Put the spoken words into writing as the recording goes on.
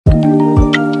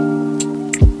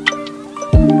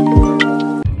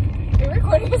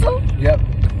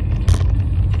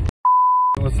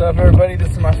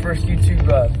first YouTube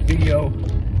video.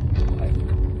 I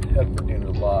haven't been doing it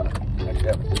a lot. Actually,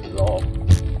 I haven't done it at all.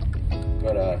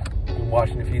 But I've been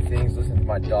watching a few things, listening to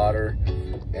my daughter,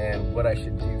 and what I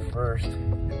should do first.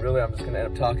 And really, I'm just going to end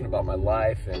up talking about my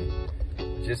life and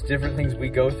just different things we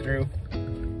go through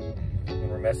when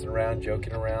we're messing around,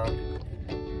 joking around,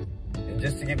 and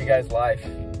just to give you guys life,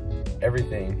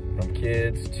 everything from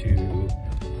kids to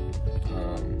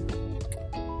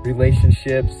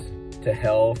relationships to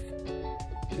health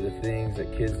to the things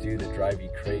that kids do that drive you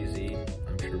crazy.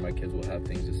 I'm sure my kids will have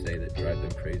things to say that drive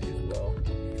them crazy as well.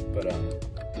 But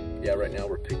yeah, right now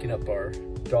we're picking up our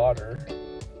daughter,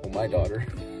 well, my daughter.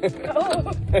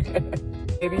 Oh.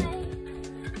 Maybe.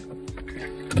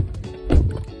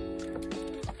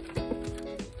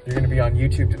 You're gonna be on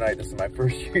YouTube tonight. This is my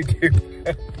first YouTube.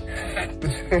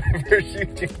 This is my first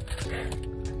YouTube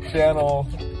channel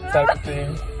type of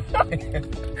thing.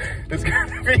 It's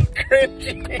gonna be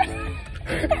cringy.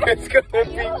 It's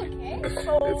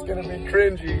gonna be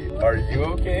cringy. Are you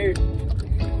okay?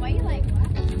 Why are you like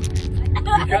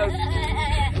Because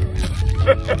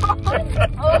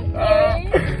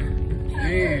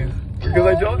jeez. Because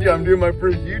I told you I'm doing my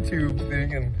first YouTube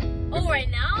thing and oh, right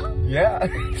now? yeah.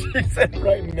 She said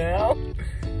right now.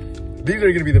 These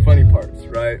are gonna be the funny parts,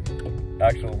 right?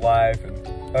 Actual life and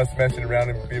us messing around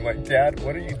and being like, Dad,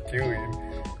 what are you doing?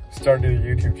 Starting a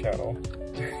YouTube channel.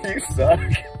 You suck.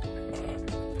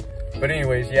 But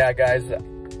anyways, yeah, guys,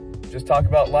 just talk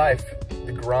about life,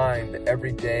 the grind, the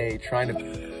everyday, trying to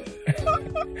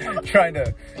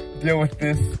deal with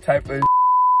this type of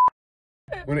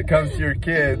when it comes to your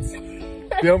kids.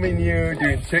 Filming you,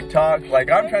 doing TikTok. Like,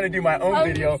 I'm trying to do my own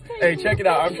video. Hey, check it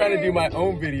out. I'm trying to do my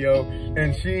own video,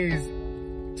 and she's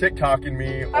TikToking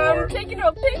me, or I'm taking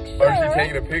a picture. Or she's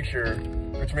taking a picture,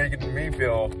 which making me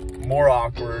feel more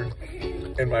awkward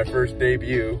in my first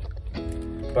debut.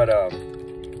 But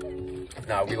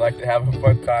no, we like to have a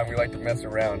fun time. We like to mess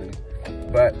around,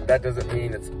 but that doesn't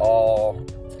mean it's all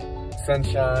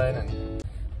sunshine and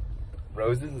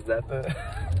roses. Is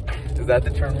that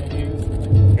the term you use?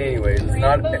 Anyways, it's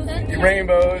not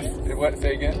rainbows. What?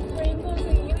 Say again? Rainbows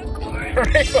and unicorns.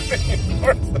 Rainbows and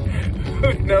unicorns.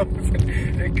 Who knows?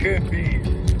 It could be.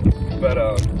 But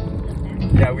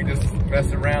yeah, we just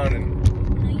mess around,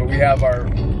 but we have our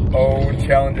own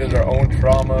challenges, our own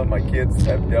trauma. My kids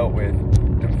have dealt with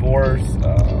divorce.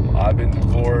 I've been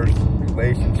divorced,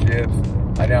 relationships.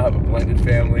 I now have a blended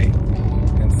family,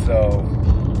 and so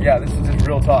yeah, this is just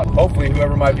real talk. Hopefully,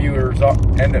 whoever my viewers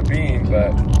end up being,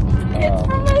 but kids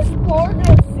from my sport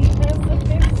have seen this.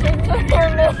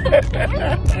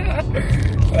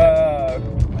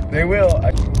 They will.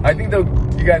 I think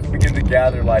you guys will begin to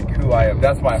gather like who I am.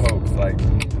 That's my hopes. Like,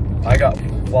 I got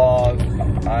flaws.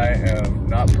 I am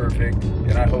not perfect,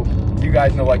 and I hope you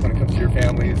guys know, like, when it comes to your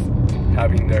families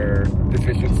having their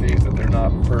deficiencies, that they're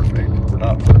not perfect. We're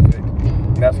not perfect,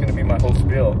 and that's going to be my whole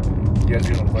spiel. You guys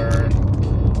are going to learn.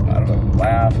 I don't know,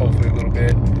 laugh hopefully a little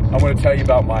bit. I'm going to tell you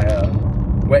about my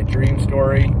wet dream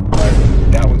story.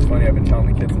 That one's funny. I've been telling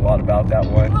the kids a lot about that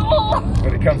one.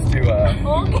 When it comes to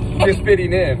just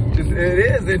fitting in.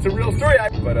 It's a real story.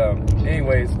 But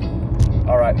anyways,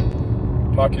 all right.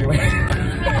 Talk to you later.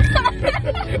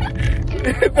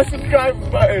 Hit the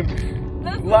subscribe button.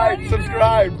 That's like,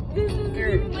 subscribe. This is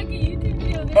dude. like a YouTube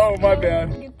video. Oh, my bad.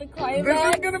 Get the climax. This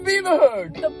is going to be the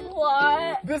hook. The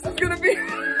plot. This is going to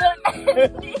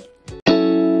be...